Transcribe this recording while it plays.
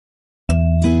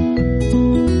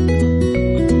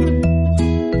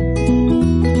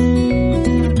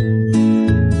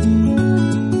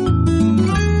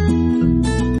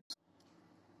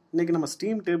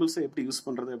steam tables எப்படி use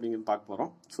பண்றது அப்படிங்கறது பார்க்க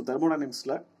போறோம். ஸோ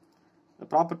தெர்மோடைனமிக்ஸ்ல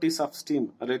ப்ராப்பர்ட்டிஸ் ஆஃப் ஸ்டீம்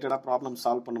ரிலேட்டடா ப்ராப்ளம்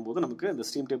சால்வ் பண்ணும்போது நமக்கு இந்த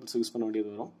ஸ்டீம் டேபிள்ஸ் யூஸ் பண்ண வேண்டியது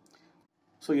வரும்.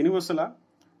 ஸோ யூனிவர்சலா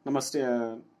நம்ம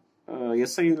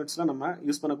எஸ்ஐ யூனிட்ஸ்ல நம்ம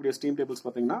யூஸ் பண்ணக்கூடிய ஸ்டீம் டேபிள்ஸ்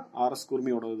பார்த்தீங்கன்னா ஆர்எஸ்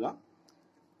குர்மியோடது தான்.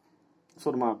 ஸோ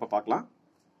நம்ம இப்போ பார்க்கலாம்.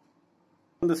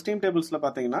 இந்த ஸ்டீம் டேபிள்ஸ்ல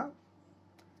பார்த்தீங்கன்னா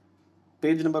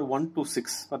பேஜ் நம்பர் 1 to 6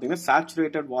 பார்த்தீங்கன்னா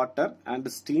saturated water and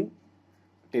steam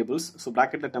tables. So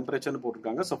ப்ராக்கெட்ல டெம்பரேச்சர்னு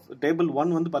போட்டிருக்காங்க. ஸோ டேபிள் 1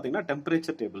 வந்து பார்த்தீங்கன்னா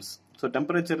டெம்பரேச்சர் டேபிள்ஸ். ஸோ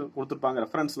டெம்பரேச்சர் கொடுத்துருப்பாங்க,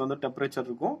 ரெஃபரன்ஸ்ல வந்து டெம்பரேச்சர்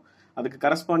இருக்கும், அதுக்கு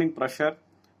கரஸ்பாண்டிங் ப்ரெஷர்,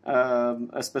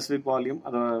 ஸ்பெசிஃபிக் வால்யூம்,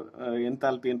 அதோட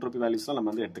என்தால்பி என்ட்ரோபி வேல்யூஸ்லாம் நம்ம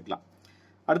வந்து எடுத்துக்கலாம்.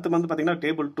 அடுத்து வந்து பார்த்தீங்கன்னா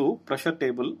டேபிள் 2 ப்ரெஷர்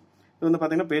டேபிள். இது வந்து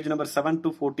பார்த்தீங்கன்னா பேஜ் நம்பர் 7 to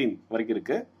 14 வரைக்கும்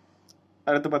இருக்கு.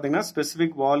 அடுத்து பார்த்தீங்கன்னா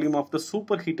specific volume of the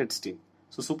super heated steam.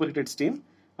 So super heated steam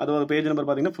அது ஒரு பேஜ் நம்பர்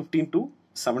பார்த்தீங்கன்னா 15 to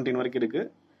 17 வரைக்கும் இருக்கு.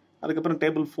 அதுக்கப்புறம்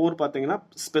டேபிள் 4 பார்த்தீங்கன்னா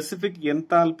specific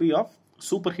enthalpy of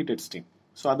super heated steam.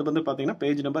 So அது வந்து பார்த்தீங்கன்னா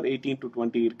பேஜ் நம்பர் 18 to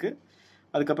 20 இருக்கு.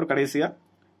 அதுக்கப்புறம் கடைசியா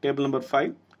table number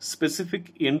 5 specific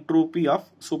entropy of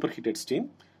super heated steam.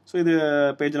 So இது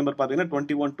பேஜ் நம்பர் பார்த்தீங்கன்னா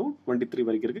 21 to 23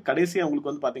 வரைக்கும் இருக்கு. கடைசியா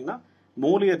உங்களுக்கு வந்து பார்த்தீங்கன்னா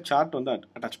மோலியர் சார்ட் வந்து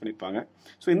அட்டாச் பண்ணியிருப்பாங்க.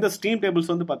 ஸோ இந்த ஸ்டீம்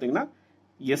டேபிள்ஸ் வந்து பார்த்தீங்கன்னா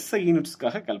எஸ்ஐ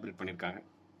யூனிட்ஸ்க்காக கால்குலேட் பண்ணியிருக்காங்க.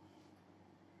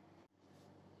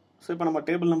 ஸோ இப்போ நம்ம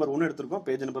டேபிள் நம்பர் 1 எடுத்திருக்கோம்.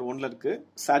 பேஜ் நம்பர் 1ல இருக்கு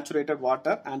saturated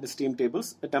water and steam tables,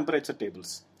 temperature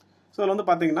tables. So அதில் வந்து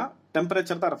பார்த்தீங்கன்னா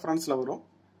டெம்பரேச்சர் தான் ரெஃபரன்ஸ்ல வரும்.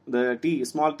 இந்த D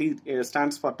small D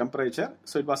stands for temperature.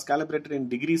 So it was calibrated in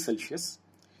degree Celsius.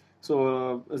 So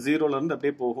 0ல இருந்து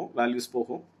அப்படியே போகும், வேல்யூஸ்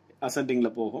போகும், அசெண்டிங்ல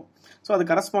போகும். ஸோ அது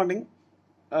கரஸ்பாண்டிங்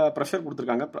ப்ரெஷர்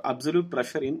கொடுத்துருக்காங்க, absolute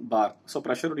pressure in bar. So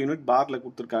ப்ரெஷரோட unit பார்ல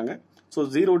கொடுத்துருக்காங்க. ஸோ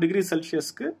 0 டிகிரி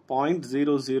செல்சியஸ்க்கு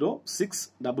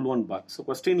 0.00611 பார். ஸோ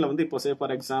கொஸ்டின்ல வந்து இப்போ சே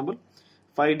ஃபார் எக்ஸாம்பிள்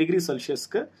 5 டிகிரி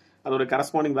செல்சியஸ்க்கு அதோட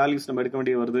கரஸ்பாண்டிங் வேல்யூஸ் நம்ம எடுக்க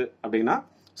வேண்டிய வருது அப்படின்னா,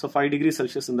 ஸோ 5 டிகிரி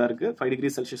செல்சியஸ் தான் இருக்கு. 5 டிகிரி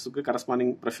செல்சியஸுக்கு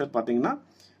கரஸ்பாண்டிங் ப்ரெஷர் பார்த்தீங்கன்னா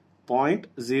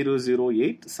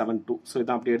 0.00872. ஸோ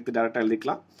இதான் அப்படி எடுத்து டேரக்டா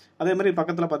எழுதிக்கலாம். அதே மாதிரி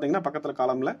பக்கத்தில் பார்த்தீங்கன்னா பக்கத்தில்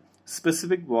காலம்ல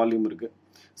ஸ்பெசிஃபிக் வால்யூம் இருக்கு.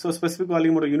 ஸோ ஸ்பெசிஃபிக்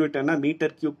வால்யூமோட யூனிட் என்ன,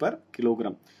 மீட்டர் கியூப் பர்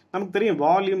கிலோகிராம். நமக்கு தெரியும்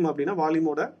வால்யூம் அப்படின்னா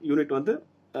வால்யூமோட யூனிட் வந்து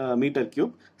மீட்டர்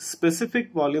கியூப்.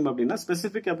 ஸ்பெசிஃபிக் வால்யூம் அப்படின்னா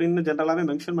ஸ்பெசிஃபிக் அப்படின்னு ஜென்ரலாவே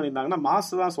மென்ஷன் பண்ணியிருந்தாங்கன்னா மாஸ்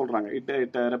தான் சொல்றாங்க. It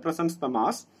represents the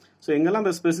mass. So எங்கெல்லாம்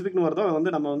அந்த ஸ்பெசிஃபிக்னு வருதோ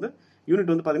வந்து நம்ம வந்து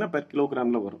யூனிட் வந்து பார்த்தீங்கன்னா பெர்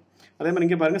கிலோகிராம்ல வரும். அதே மாதிரி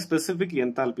இங்கே பாருங்க ஸ்பெசிஃபிக்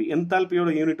என்தால்பி. என்தால்பியோட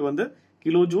யூனிட் வந்து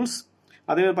கிலோ ஜூல்ஸ்.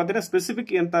 அதே பார்த்தீங்கன்னா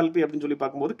ஸ்பெசிஃபிக் என்தால்பி அப்படின்னு சொல்லி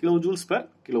பார்க்கும்போது கிலோ ஜூல்ஸ் பெர்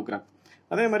கிலோகிராம்.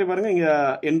 அதே மாதிரி பாருங்க இங்க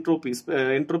என்ட்ரோபி,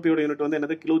 என்ட்ரோபியோட யூனிட் வந்து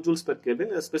என்னது, kilo joules per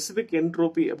kelvin. Specific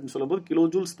entropy அப்படின்னு சொல்லும்போது kilo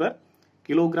joules per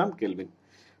kilogram kelvin.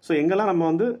 So எங்கெல்லாம் நம்ம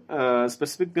வந்து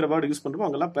ஸ்பெசிஃபிக் வேர்டு யூஸ் பண்றோமோ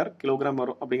அங்கெல்லாம் பெர் கிலோகிராம்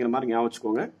வரும் அப்படிங்கிற மாதிரி ஞாபகம்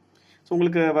வச்சுக்கோங்க. ஸோ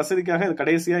உங்களுக்கு வசதிக்காக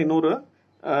கடைசியா இன்னொரு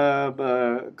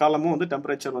காலமும் வந்து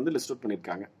டெம்பரேச்சர் வந்து லிஸ்ட் அவுட்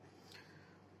பண்ணியிருக்காங்க.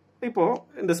 இப்போ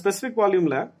இந்த ஸ்பெசிஃபிக்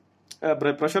வால்யூம்ல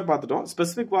ப்ரெஷர் பார்த்துட்டோம்.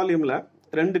 ஸ்பெசிஃபிக் வால்யூம்ல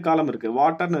 2 காலம் இருக்கு,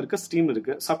 வாட்டர்னு இருக்கு, ஸ்டீம்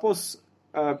இருக்கு. சப்போஸ்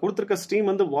கொடுத்துருக்க ஸ்டீம்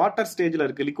வந்து வாட்டர் ஸ்டேஜ்ல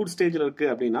இருக்கு, லிக்விட் ஸ்டேஜ்ல இருக்கு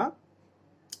அப்படின்னா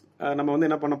நம்ம வந்து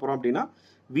என்ன பண்ண போறோம் அப்படின்னா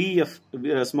VF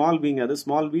ஸ்மால் விங், அது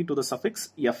small v to the suffix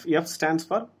F. F stands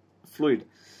for fluid.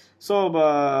 So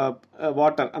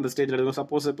water அந்த ஸ்டேஜ்ல இருக்கும்.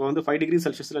 சப்போஸ் இப்போ வந்து 5 டிகிரி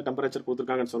செல்சியஸ்ல டெம்பரேச்சர்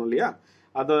கொடுத்துருக்காங்கன்னு சொன்னோம் இல்லையா,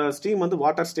 அந்த ஸ்டீம் வந்து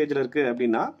வாட்டர் ஸ்டேஜ்ல இருக்கு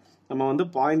அப்படின்னா நம்ம வந்து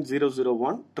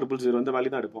 0.001000 இந்த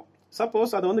வேல்யூ தான் எடுப்போம்.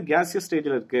 சப்போஸ் அது வந்து கேசியஸ்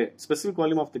ஸ்டேஜ்ல இருக்கு, specific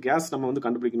volume of the case நம்ம வந்து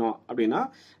கண்டுபிடிக்கணும் அப்படின்னா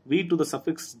V to the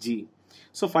suffix G.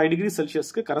 So 5 degree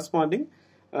செல்சியஸ்க்கு corresponding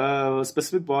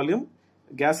specific volume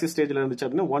gaseous ஸ்டேஜ்ல இருந்துச்சு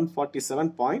அப்படின்னா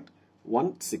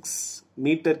 147.16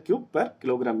 metre cube per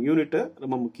kilogram. Unit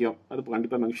ரொம்ப முக்கியம், அது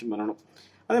கண்டிப்பா மென்ஷன் பண்ணணும்.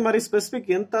 அதே மாதிரி ஸ்பெசிஃபிக்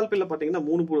என்தால்பியில் பார்த்தீங்கன்னா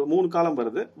மூணு காலம்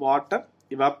வருது, வாட்டர்,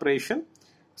 இவாப்ரேஷன்,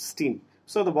 ஸ்டீம்.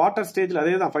 ஸோ அது வாட்டர் ஸ்டேஜ்ல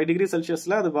அதே தான் 5 டிகிரி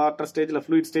செல்சியஸ்ல அது வாட்டர் ஸ்டேஜ்ல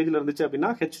ஃப்ளூயிட் ஸ்டேஜ்ல இருந்துச்சு அப்படின்னா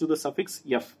H to the suffix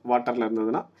F வாட்டர்ல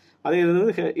இருந்ததுன்னா, அதே இது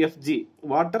FG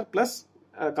water plus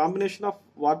combination of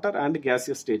water and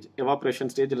gaseous stage evaporation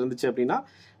ஸ்டேஜ்ல இருந்துச்சு அப்படின்னா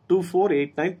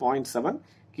 2489.7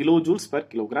 கிலோ ஜூல்ஸ் பெர்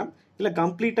கிலோகிராம். இல்ல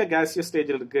கம்ப்ளீட்டா கேசியஸ்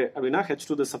ஸ்டேஜ்ல இருக்கு அப்படின்னா H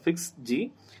to the suffix G.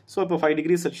 So இப்போ 5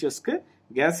 டிகிரி செல்சியஸ்க்கு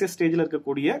கேசியஸ் ஸ்டேஜ்ல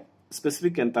இருக்கக்கூடிய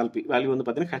ஸ்பெசிஃபிக் என்தால்பி வேல்யூ வந்து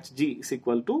பார்த்தீங்கன்னா Hg is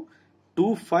equal to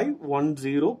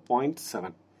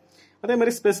 2510.7. அதே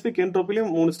மாதிரி ஸ்பெசிஃபிக்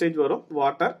என்ட்ரோபிலையும் 3 ஸ்டேஜ் வரும்,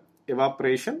 வாட்டர்,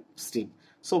 எவாப்ரேஷன், ஸ்டீம்.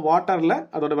 ஸோ வாட்டர்ல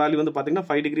அதோட வேல்யூ வந்து பார்த்தீங்கன்னா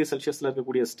 5 டிகிரி செல்சியஸ்ல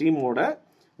இருக்கக்கூடிய ஸ்டீமோட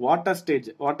water stage,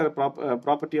 water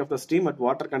property of the steam at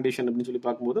water condition அப்படின்னு சொல்லி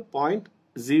பார்க்கும்போது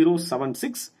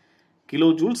 0.076 kilo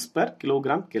joules per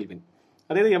kilogram kelvin.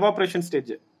 அதே evaporation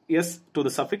stage S to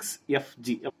the suffix FG,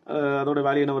 அதோட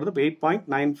வேல்யூ என்ன வருது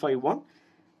 8.951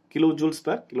 kilo joules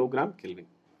per kilogram kelvin.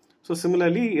 So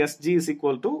similarly Sg is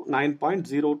equal to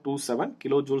 9.027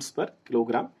 kilojoules per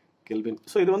kilogram Kelvin.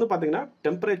 So இது வந்து பாத்தீங்கன்னா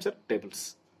temperature tables.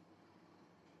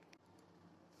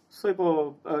 So இப்போ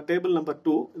table number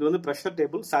 2 இது வந்து pressure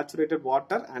table, saturated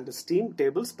water and steam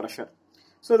tables pressure.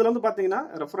 So இதில் வந்து பார்த்தீங்கன்னா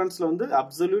ரெஃபரன்ஸில் வந்து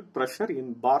அப்சல்யூட் ப்ரெஷர்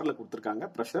இன் பார்ல கொடுத்துருக்காங்க,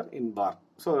 ப்ரெஷர் இன் பார்.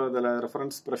 ஸோ இதில்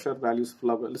ரெஃபரன்ஸ் ப்ரெஷர் வேல்யூஸ்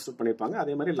ஃபுல்லாக லிஸ்ட் அவுட் பண்ணியிருப்பாங்க.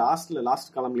 அதே மாதிரி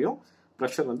லாஸ்ட் காலம்லையும்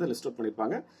ப்ரெஷர் வந்து லிஸ்ட் அவுட்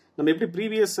பண்ணியிருப்பாங்க. நம்ம எப்படி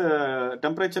ப்ரீவியஸ்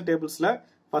டெம்பரேச்சர் டேபிள்ஸில்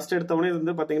ஃபர்ஸ்ட் எடுத்தவொடனே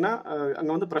வந்து பார்த்தீங்கன்னா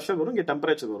அங்கே வந்து ப்ரெஷர் வரும், இங்கே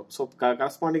டெம்பரேச்சர் வரும். ஸோ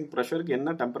கரஸ்பாண்டிங் ப்ரெஷருக்கு என்ன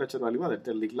டெம்பரேச்சர் வேல்யூ அதை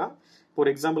எடுத்து எழுதிக்கலாம். இப்போ ஒரு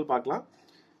எக்ஸாம்பிள் பார்க்கலாம்.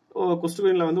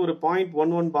 கொஸ்டின்ல வந்து ஒரு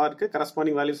 0.11 பாருக்கு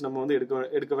கரஸ்பாண்டிங் வேல்யூஸ் நம்ம வந்து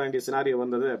எடுக்க வேண்டிய சினாரியோ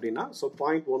வந்தது அப்படின்னா, ஸோ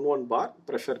 0.11 பார்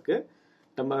ப்ரெஷருக்கு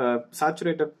நம்ம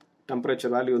சேச்சுரேட்டட்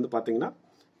டெம்பரேச்சர் வேல்யூ வந்து பார்த்தீங்கன்னா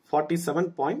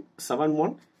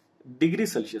 47.71 டிகிரி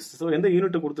செல்சியஸ். ஸோ எந்த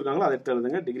யூனிட் கொடுத்துருக்காங்களோ அதை எடுத்து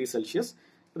எழுதுங்க, டிகிரி செல்சியஸ்.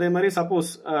 அதே மாதிரி suppose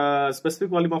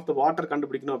specific volume of the water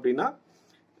கண்டுபிடிக்கணும் அப்படின்னா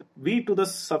V to the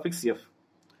suffix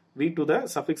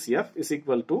F is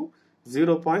equal to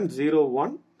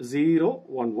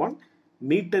 0.01011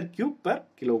 metre cube per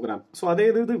kilogram. So அதே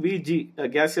இது VG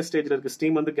கேசியஸ் ஸ்டேஜில் இருக்கு,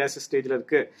 ஸ்டீம் வந்து கேசியஸ் ஸ்டேஜில்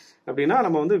இருக்கு அப்படின்னா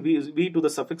நம்ம வந்து V to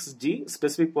the suffix G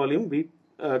specific volume V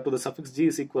to the suffix G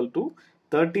is equal to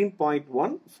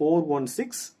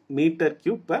 13.1416 metre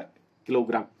cube per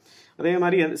kilogram. அதே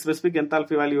மாதிரி ஸ்பெசிபிக்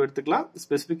என்தால்பி வேல்யூ எடுத்துக்கலாம்,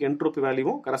 ஸ்பெசிபிக் என்ட்ரோபி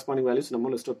வேல்யூவும் கரஸ்பாண்டிங் வேல்யூஸ் நம்ம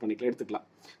லிஸ்ட் அவுட் பண்ணிக்கலாம், எடுத்துக்கலாம்.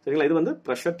 சரிங்களா? இது வந்து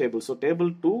pressure table. So table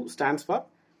 2 stands for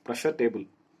pressure table.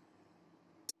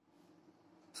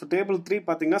 So table 3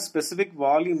 பார்த்தீங்கன்னா specific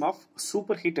volume of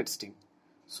super heated steam.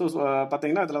 So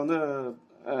பார்த்தீங்கன்னா இதில் வந்து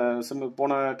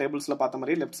போன டேபிள்ஸில் பார்த்த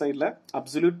மாதிரி லெஃப்ட் சைடில்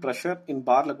அப்சல்யூட் ப்ரெஷர் இன்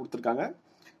பார்ல கொடுத்துருக்காங்க,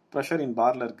 ப்ரெஷர் இன்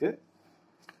பார்ல இருக்கு.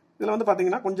 இதில் வந்து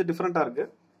பார்த்தீங்கன்னா கொஞ்சம் டிஃப்ரெண்ட்டாக இருக்கு.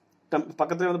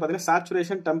 பக்கத்துல வந்து பார்த்தீங்கன்னா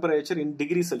சேச்சுரேஷன் டெம்பரேச்சர் இன்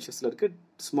டிகிரி செல்சியஸ்ல இருக்கு,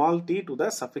 small D to the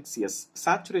suffix S.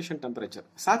 Saturation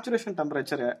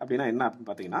temperature அப்படின்னா என்ன அப்படின்னு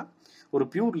பார்த்தீங்கன்னா ஒரு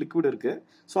பியூர் லிக்விட் இருக்கு.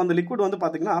 ஸோ அந்த லிக்விட் வந்து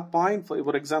பார்த்தீங்கன்னா 0.5,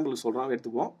 ஒரு எக்ஸாம்பிள் சொல்றோம்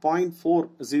எடுத்துக்குவோம்,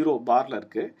 0.40 பார்ல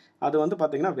இருக்கு. அது வந்து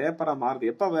பார்த்தீங்கன்னா வேப்பரா மாறுது.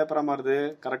 எப்போ வேப்பரா மாறுது?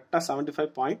 கரெக்டாக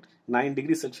 75.9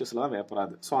 டிகிரி செல்சியஸ்ல தான்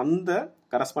வேப்பராது. ஸோ அந்த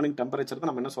கரஸ்பாண்டிங் டெம்பரேச்சர்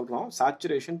தான் நம்ம என்ன சொல்றோம்?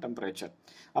 Saturation temperature.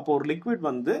 அப்போ ஒரு லிக்விட்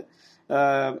வந்து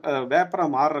வேப்பரா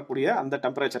மாறக்கூடிய அந்த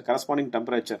temperature, corresponding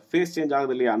temperature, face change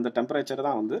ஆகுது இல்லையா, அந்த டெம்பரேச்சர்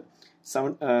தான் வந்து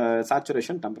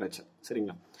சேச்சுரேஷன் டெம்பரேச்சர்.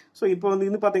 சரிங்களா? ஸோ இப்போ வந்து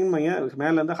இது பார்த்தீங்கன்னா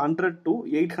மேலே இருந்து 100 to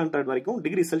 800 வரைக்கும்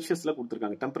டிகிரி செல்சியஸ்ல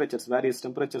கொடுத்துருக்காங்க டெம்பரேச்சர்ஸ், வேரியஸ்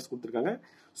டெம்பரேச்சர்ஸ் கொடுத்துருக்காங்க.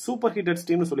 சூப்பர் ஹீட்டட்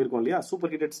ஸ்டீம்னு சொல்லியிருக்கோம் இல்லையா?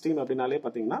 சூப்பர் ஹீட்டட் ஸ்டீம் அப்படின்னாலே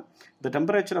பார்த்தீங்கன்னா the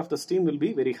temperature of the steam will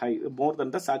be very high, more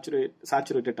than the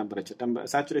saturated temperature.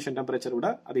 Saturation temperature விட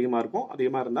அதிகமாக இருக்கும்.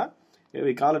 அதிகமாக இருந்தால்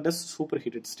we call it as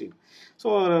superheated steam. So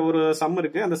ஒரு சம்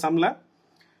இருக்கு, அந்த சம்ல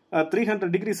 300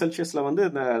 டிகிரி செல்சியஸ்ல வந்து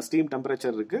இந்த ஸ்டீம்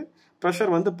டெம்பரேச்சர் இருக்கு.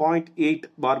 ப்ரெஷர் வந்து 0.8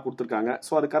 பார் கொடுத்துருக்காங்க.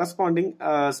 ஸோ அது கரஸ்பாண்டிங்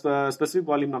ஸ்பெசிபிக்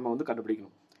வால்யூம் நம்ம வந்து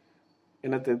கண்டுபிடிக்கணும்.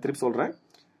 என்ன திருப்பி சொல்றேன்,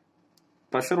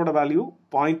 ப்ரெஷரோட வேல்யூ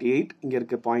 0.8 இங்க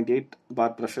இருக்கு, 0.8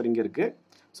 பார் ப்ரெஷர் இங்க இருக்கு.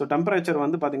 ஸோ டெம்பரேச்சர்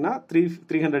வந்து பார்த்தீங்கன்னா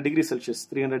 300 டிகிரி செல்சியஸ்,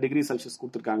 300 டிகிரி செல்சியஸ்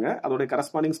கொடுத்துருக்காங்க. அதோட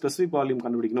கரஸ்பாண்டிங் ஸ்பெசிபிக் வால்யூம்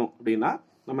கண்டுபிடிக்கணும் அப்படின்னா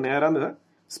நம்ம நேராக அந்த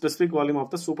specific volume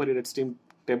of the super heated steam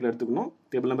table எடுத்துக்கணும்,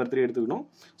 டேபிள் நம்பர் 3 எடுத்துக்கணும்.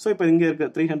 ஸோ இப்போ இங்கே இருக்க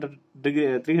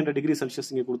 300 டிகிரி செல்சியஸ்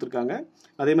இங்கே கொடுத்துருக்காங்க.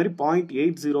 அதே மாதிரி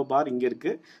 0.80 பார் இங்கே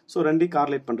இருக்கு. ஸோ ரெண்டையும்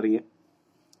கார்லேட் பண்ணுறீங்க.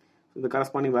 இந்த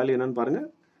கரஸ்பாண்டிங் வேல்யூ என்னன்னு பாருங்க,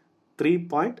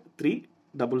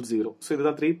 3.300. ஸோ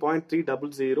இதுதான்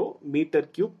 3.300 metre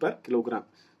cube per kilogram.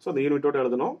 So அந்த யூனிட்டோட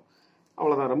எழுதணும்.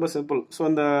 அவ்வளோதான், ரொம்ப சிம்பிள். ஸோ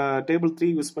இந்த டேபிள்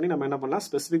 3 யூஸ் பண்ணி நம்ம என்ன பண்ணலாம்,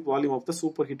 specific volume of the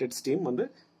super heated steam வந்து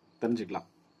தெரிஞ்சுக்கலாம்.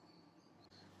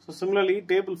 ஸோ சிமிலர்லி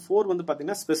டேபிள் 4 வந்து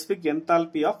பார்த்தீங்கன்னா specific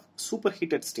enthalpy of super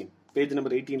heated steam, page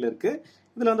number 18ல இருக்கு.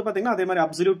 இதில் வந்து பார்த்தீங்கன்னா அதே மாதிரி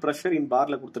அப்சல்யூட் ப்ரெஷர் இன்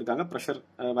பார்ல கொடுத்துருக்காங்க, ப்ரெஷர்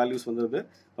வேல்யூஸ் வந்தது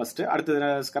ஃபர்ஸ்ட். அடுத்தது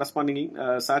கரஸ்பாண்டிங்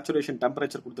சேச்சுரேஷன்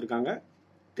டெம்பரேச்சர் கொடுத்துருக்காங்க,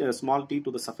 small D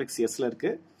to the suffix எஸ்ல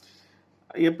இருக்கு.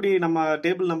 எப்படி நம்ம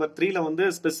டேபிள் நம்பர் 3ல வந்து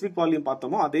ஸ்பெசிபிக் வால்யூம்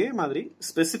பார்த்தோமோ அதே மாதிரி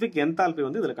ஸ்பெசிபிக் என்தால்பி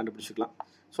வந்து இதில் கண்டுபிடிச்சிக்கலாம்.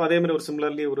 ஸோ அதே மாதிரி ஒரு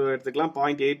சிமிலர்லி ஒரு எடுத்துக்கலாம்,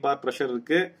 0.8 பார் ப்ரெஷர்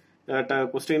இருக்கு.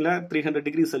 கொஸ்டின்ல 300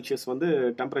 டிகிரி செல்சியஸ் வந்து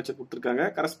டெம்பரேச்சர் கொடுத்துருக்காங்க.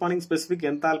 கரஸ்பாண்டிங் ஸ்பெசிபிக்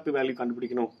என்தால்பி வேல்யூ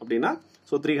கண்டுபிடிக்கணும் அப்படின்னா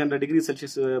ஸோ 300 டிகிரி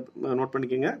செல்சியஸ் நோட்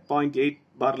பண்ணிக்கோங்க, 0.8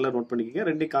 பார்ல நோட் பண்ணிக்கோங்க,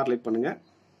 ரெண்டையும் கார்லேட் பண்ணுங்க.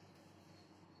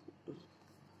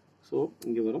 ஸோ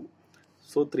இங்கே வரும்.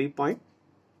 ஸோ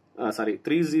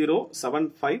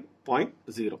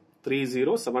 3075.0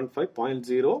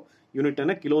 3075.0 யூனிட்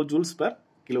என்ன, kilo joules per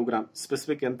kilogram.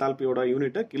 Specific என்தால்பியோட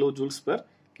unit kilo joules per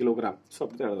kilogram. So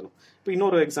அப்படிதான் எழுதணும். இப்போ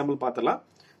இன்னொரு எக்ஸாம்பிள் பார்த்துலாம்.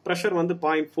 ப்ரெஷர் வந்து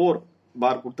 0.4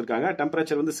 பார் கொடுத்துருக்காங்க,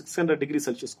 டெம்பரேச்சர் வந்து 600 டிகிரி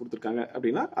செல்சியஸ் கொடுத்துருக்காங்க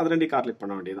அப்படின்னா அது ரெண்டையும் கார்லேட்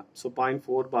பண்ண வேண்டியதான். ஸோ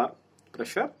 0.4 பார்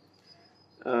ப்ரெஷர்,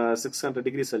 600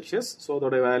 டிகிரி செல்சியஸ். ஸோ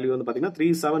அதோட வேல்யூ வந்து பார்த்தீங்கன்னா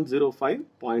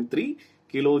 3705.3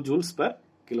 கிலோ ஜூல்ஸ் பெர்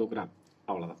கிலோகிராம்.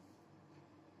 அவ்வளோதான்.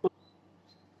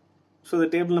 ஸோ இந்த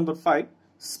table number 5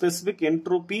 specific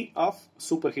entropy of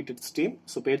super heated steam.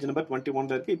 So page number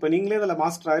 21 இருக்கு. இப்போ நீங்களே இதில்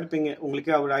மாஸ்டர் ஆயிருப்பீங்க,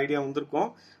 உங்களுக்கே ஒரு ஐடியா வந்திருக்கும்.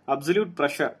 அப்சல்யூட்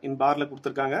ப்ரெஷர் இன் பார்ல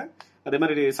கொடுத்துருக்காங்க, அதே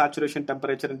மாதிரி saturation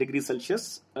temperature in degree Celsius,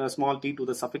 small D to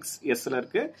the suffix எஸ்ல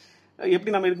இருக்கு.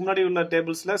 எப்படி நம்ம இதுக்கு முன்னாடி உள்ள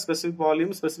டேபிள்ஸ்ல ஸ்பெசிபிக்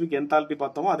வால்யூம், ஸ்பெசிபிக் என்தால்பி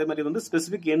பார்த்தோமோ அதே மாதிரி வந்து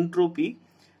specific entropy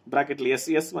பிராக்கெட்ல S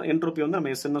S entropy வந்து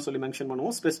நம்ம எஸ்ன்னு சொல்லி மென்ஷன்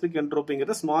பண்ணுவோம். ஸ்பெசிபிக்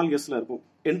என்ட்ரோபிங்கிறது ஸ்மால் எஸ்ல இருக்கும்.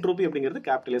 என்ட்ரோபி அப்படிங்கிறது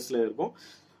கேபிட்டல் எஸ்ல இருக்கும்.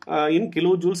 In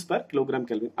kilojoules per kilogram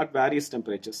Kelvin at various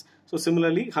temperatures. So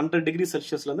similarly 100 degree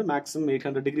Celsius ல இருந்து maximum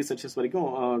 800 degree Celsius வரைக்கும்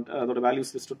அதோட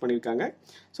வேல்யூஸ் லிஸ்ட் அவுட் பண்ணிருக்காங்க.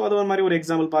 ஸோ அது மாதிரி ஒரு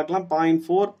எக்ஸாம்பிள் பார்க்கலாம்.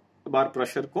 0.4 பார்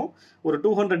ப்ரெஷருக்கும் ஒரு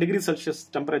 200 degree Celsius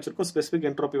டெம்பரேச்சருக்கும் specific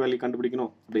entropy value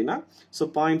கண்டுபிடிக்கணும் அப்படின்னா ஸோ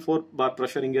 0.4 பார்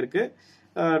ப்ரெஷர் இங்கே இருக்கு,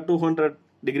 200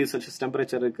 டிகிரி செல்சியஸ்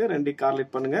டெம்பரேச்சர் இருக்கு, ரெண்டு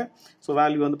கார்லேட் பண்ணுங்க. ஸோ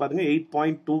வேல்யூ வந்து பாத்தீங்க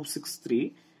 8.263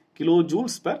 kilo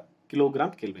joules per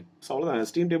kilogram kelvin. So அவ்வளோதான்.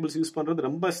 ஸ்டீம் டேபிள்ஸ் யூஸ் பண்றது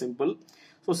ரொம்ப சிம்பிள்.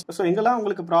 ஸோ எங்கெல்லாம்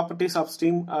உங்களுக்கு ப்ராப்பர்ட்டிஸ் ஆஃப்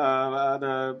ஸ்டீம் அதை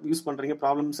யூஸ் பண்றீங்க,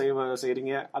 ப்ராப்ளம்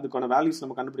செய்யறீங்க, அதுக்கான வேல்யூஸ்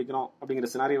நம்ம கண்டுபிடிக்கிறோம் அப்படிங்கிற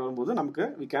சினாரியோ வரும்போது நமக்கு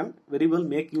we can very well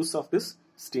make use of this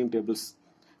steam tables.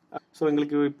 So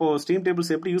எங்களுக்கு இப்போ ஸ்டீம்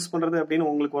டேபிள்ஸ் எப்படி யூஸ் பண்றது அப்படின்னு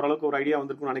உங்களுக்கு ஓரளவுக்கு ஒரு ஐடியா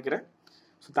வந்திருக்கும்னு நினைக்கிறேன்.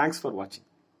 ஸோ தேங்க்ஸ் ஃபார் வாட்சிங்.